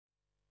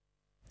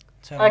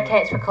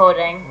Okay, it's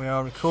recording. We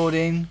are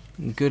recording.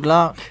 Good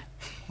luck.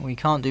 We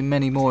can't do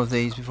many more of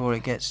these before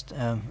it gets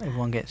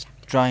everyone gets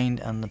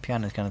drained and the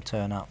piano's going to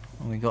turn up.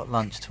 And we've got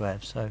lunch to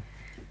have, so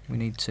we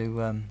need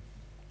to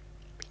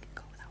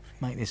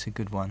make this a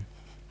good one.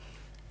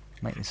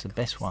 Make this the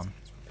best one.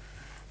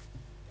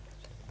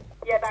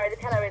 Yeah, Barry, the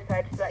piano is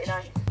there, just to let you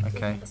know.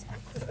 Okay.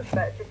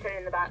 But it's just sitting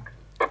in the back.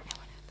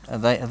 Are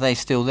they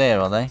still there?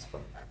 Are they?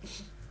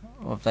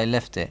 Or have they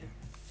left it?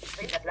 I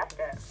think they've left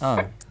it.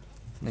 Oh,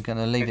 they're going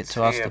to leave it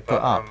to us to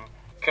put up.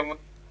 No,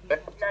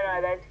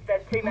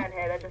 there's two men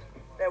here.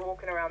 They're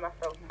walking around. That's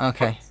all.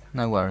 Okay,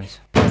 no worries.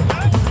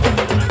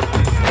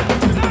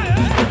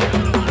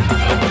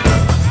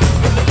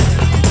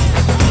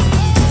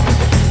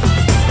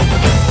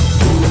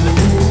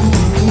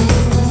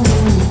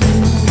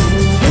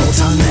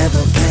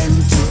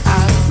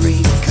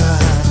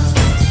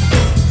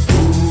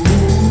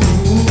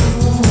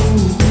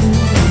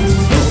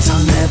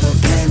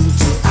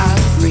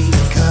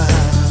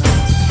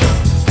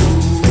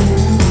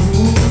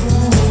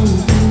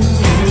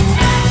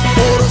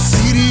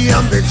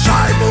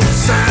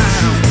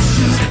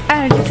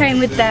 Just playing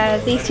with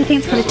these two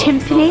things called a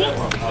timpani,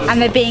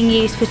 and they're being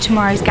used for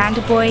tomorrow's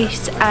Ganda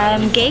Boys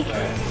gig.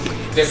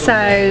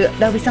 So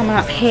there'll be someone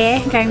up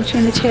here going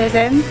between the two of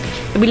them.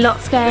 There'll be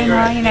lots going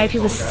on, you know,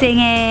 people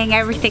singing,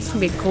 everything's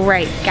going to be a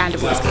great Ganda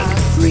Boys gig.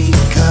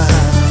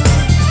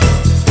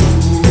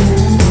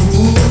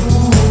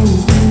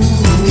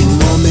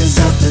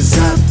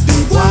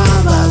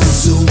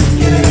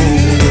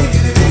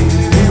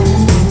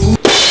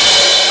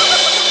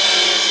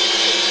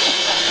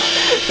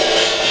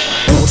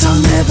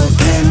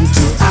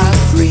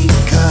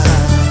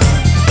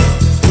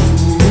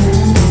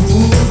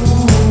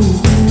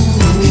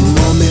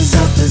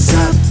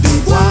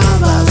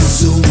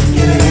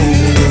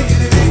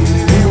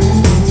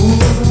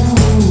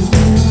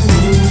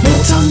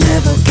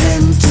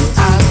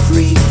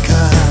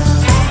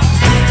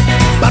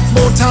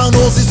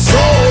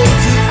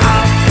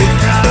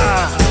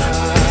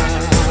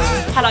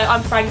 Hello,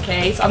 I'm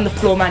Frankie, so I'm the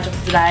floor manager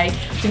for today. So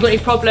if you've got any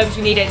problems,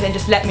 you need it, then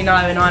just let me know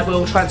and I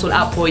will try and sort it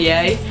out for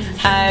you.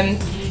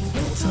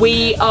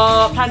 We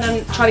are planning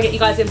on trying to get you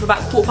guys in for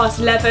about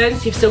 11:15,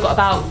 so you've still got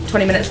about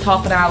 20 minutes to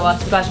half an hour.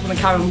 So you guys want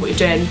to carry on what you're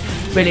doing,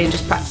 really, and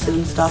just practicing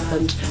and stuff,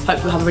 and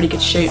hopefully we'll have a really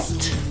good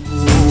shoot.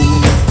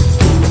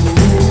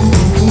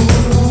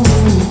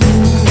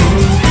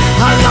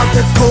 I love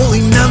the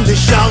calling and the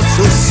shouts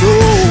of soul.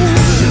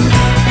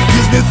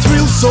 Gives me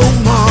thrill so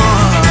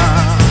much.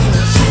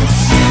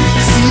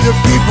 See the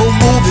people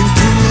moving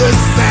to the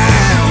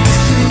sound,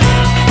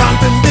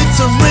 bumping beats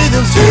and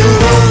rhythms feel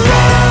the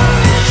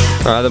rush.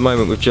 At the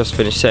moment we've just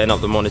finished setting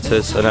up the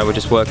monitors, and now we're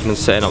just working on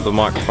setting up the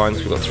microphones.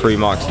 We've got 3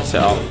 mics to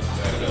set up.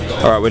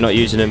 Alright, we're not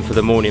using them for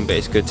the morning, but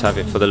it's good to have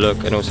it for the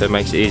look, and also it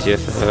makes it easier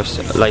for us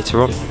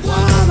later on.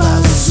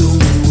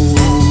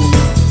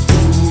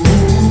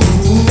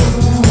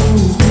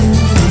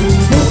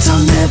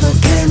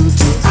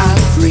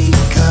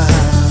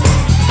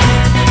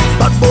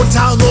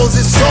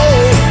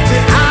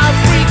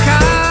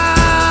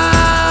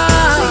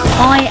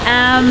 I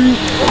am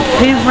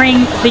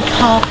hoovering the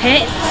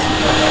carpet.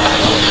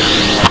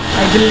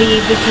 I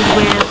believe this is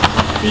where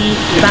the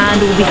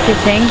band will be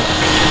sitting.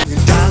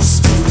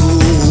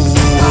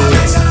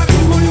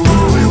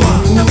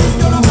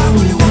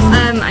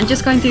 I'm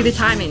just going through the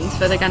timings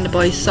for the Ganda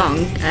Boys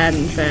song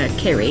for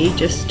Kiiri,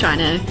 just trying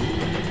to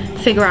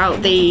figure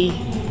out the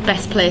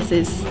best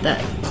places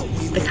that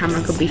the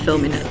camera could be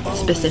filming at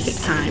specific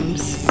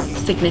times,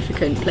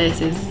 significant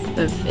places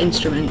of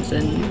instruments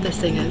and the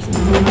singers.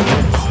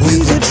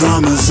 With the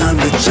drummers and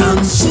the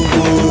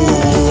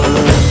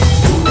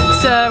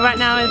So right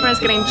now everyone's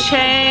getting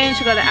changed.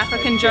 We've got the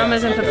African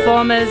drummers and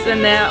performers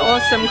in their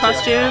awesome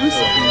costumes.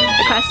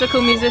 The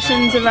classical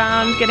musicians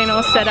around getting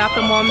all set up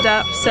and warmed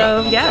up.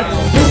 So yeah.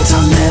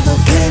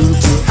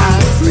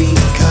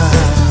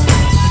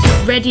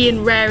 Ready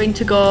and raring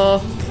to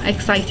go.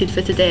 Excited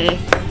for today.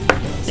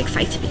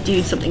 Excited to be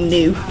doing something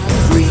new.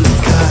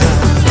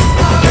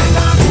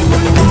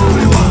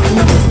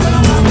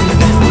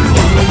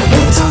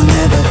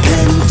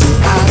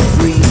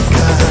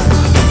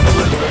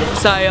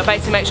 So I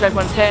basically make sure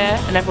everyone's here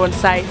and everyone's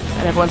safe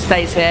and everyone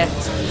stays here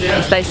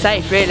and stays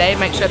safe, really.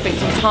 Make sure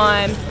everything's on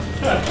time,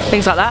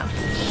 things like that.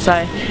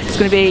 So it's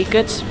going to be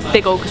good,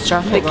 big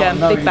orchestra, big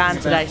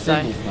band today.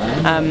 So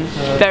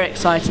very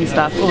exciting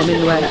stuff. Oh, I'm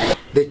in the way.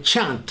 The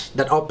chant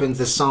that opens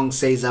the song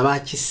says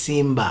Abachi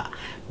Simba,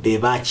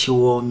 Bebachi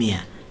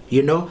Womia.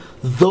 You know,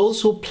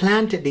 those who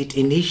planted it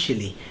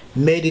initially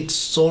made it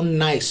so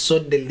nice, so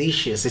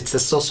delicious. It's the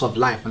source of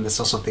life and the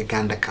source of the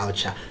Ganda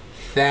culture.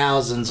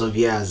 Thousands of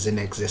years in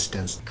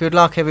existence. Good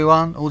luck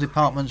everyone, all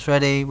departments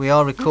ready. We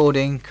are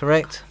recording,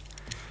 correct?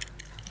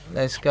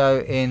 Let's go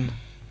in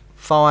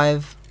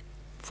 5,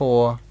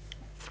 4,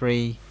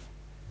 3,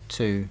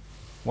 2,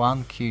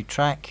 1. Cue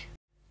track.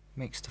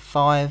 Mix to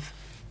 5,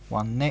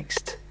 1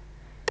 next,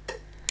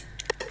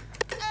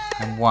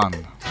 and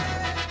 1.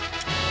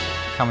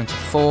 Coming to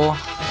 4,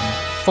 and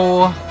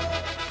 4,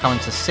 coming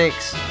to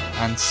 6,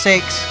 and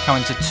 6,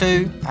 coming to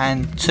 2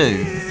 and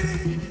 2,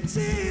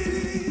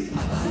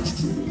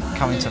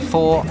 coming to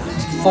 4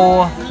 and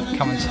 4,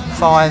 coming to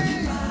 5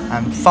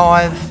 and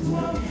 5,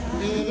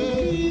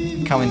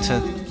 coming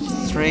to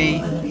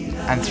 3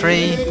 and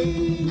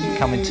 3,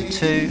 coming to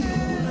 2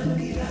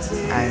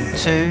 and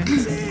 2,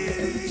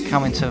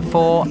 coming to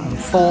 4 and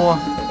 4,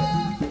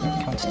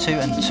 coming to 2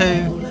 and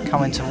 2,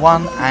 coming to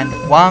 1 and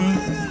 1.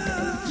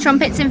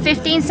 Trumpets in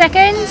 15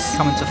 seconds.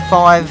 Coming to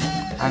 5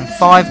 and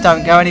 5,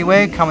 don't go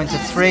anywhere. Coming to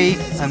 3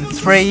 and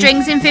 3.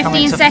 Strings in 15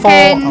 coming to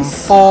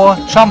seconds. 4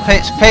 and 4.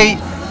 Trumpets, Pete.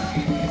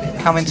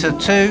 Coming to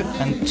 2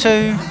 and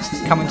 2.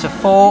 Coming to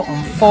 4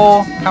 and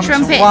 4. Coming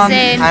Trumpets to 1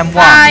 in and 1.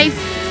 5,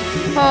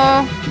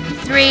 4,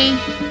 3,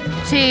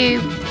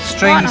 2.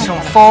 Strings 1.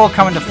 on 4.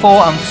 Coming to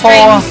 4 and 4.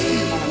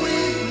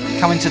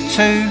 Strings. Coming to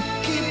 2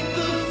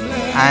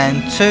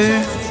 and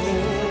 2.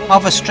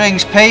 Other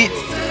strings, Pete.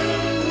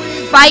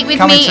 Fight with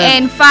Coming me to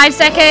in 5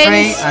 seconds.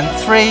 3 and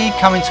 3,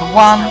 coming to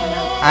 1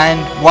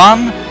 and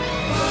 1.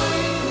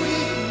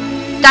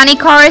 Danny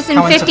chorus in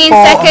Coming 15 to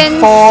 4 seconds.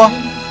 And 4,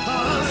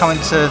 coming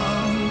to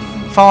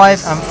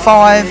 5 and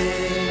 5,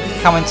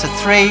 coming to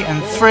 3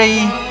 and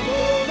 3.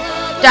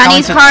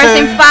 Danny's chorus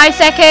in 5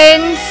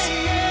 seconds.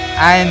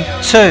 And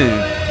 2.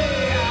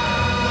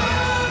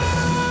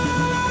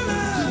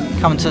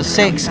 Coming to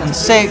 6 and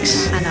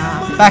 6.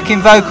 Back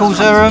in vocals,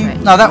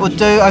 Urim. No, that would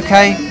do,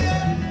 okay.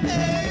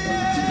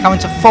 Coming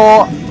to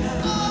 4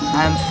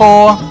 and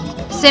 4.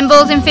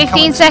 Cymbals in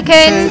 15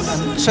 seconds.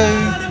 2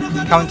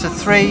 and 2. Coming to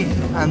 3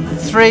 and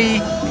 3.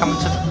 Coming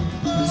to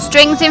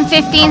Strings in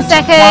 15 coming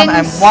seconds.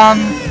 to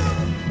 1 and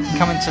 1.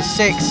 Coming to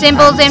 6.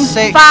 Cymbals in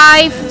 6.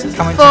 5,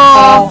 Coming 4,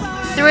 to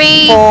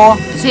 3, 4.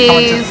 2,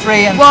 Coming to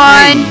 3 and 1.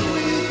 3.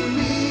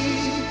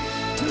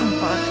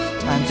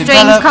 And Strings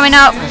develop. coming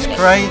up. That's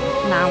great.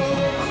 Now.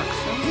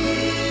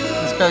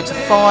 Let's go to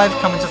 5.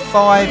 Coming to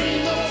 5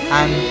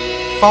 and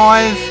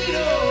 5.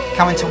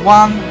 Coming to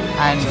 1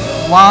 and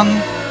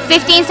 1.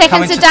 15 Coming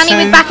seconds to to Danny 2,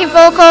 with backing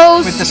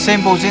vocals. with the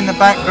cymbals in the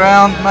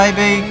background,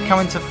 maybe.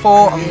 Coming to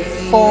 4 and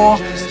 4.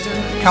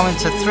 Coming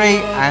to 3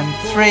 and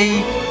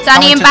 3.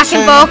 Danny and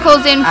backing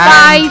vocals in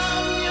 5,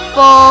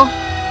 4,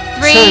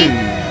 3,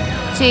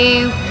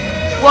 2,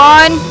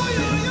 1.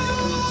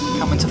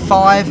 Coming to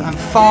 5 and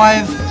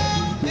 5.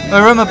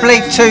 Urim,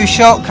 oblique 2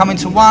 shot. Coming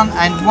to 1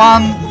 and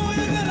 1.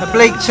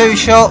 Oblique 2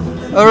 shot.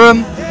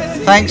 Urim,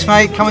 thanks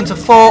mate. Coming to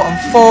 4 and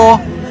 4.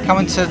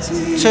 Coming to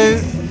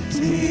 2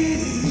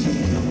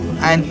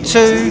 and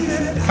 2.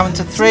 Coming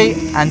to 3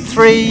 and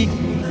 3.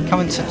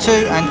 Coming to 2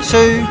 and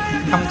 2.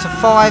 Coming to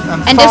 5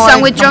 and 5. End of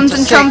song with drums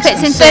and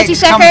trumpets in 30 Coming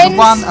seconds. to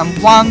 1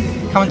 and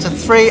 1. Coming to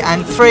 3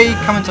 and 3.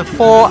 Coming to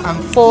 4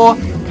 and 4.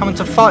 Coming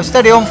to 5.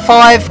 Steady on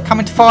 5.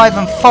 Coming to 5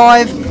 and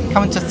 5.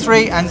 Coming to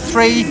 3 and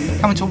 3.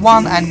 Coming to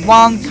 1 and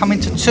 1. Coming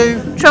to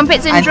 2.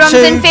 Trumpets and and drums 2.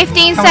 in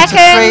 15 Coming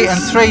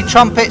seconds. to 3 and 3.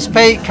 Trumpets,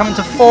 Pete. Coming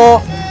to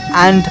 4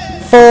 and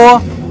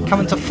 4.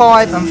 Coming to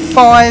 5 and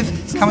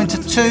 5. Coming to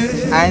 2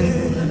 and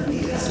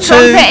 2.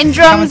 Trumpet and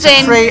drums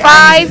coming to 3 in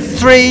 5, and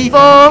 3.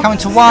 4, Coming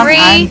to 1 3,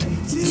 and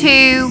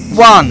 2,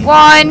 1.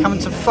 1. Coming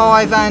to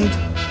 5 and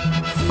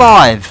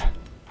 5.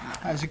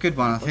 That was a good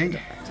one, I think.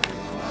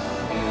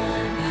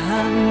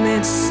 I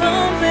need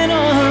something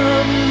on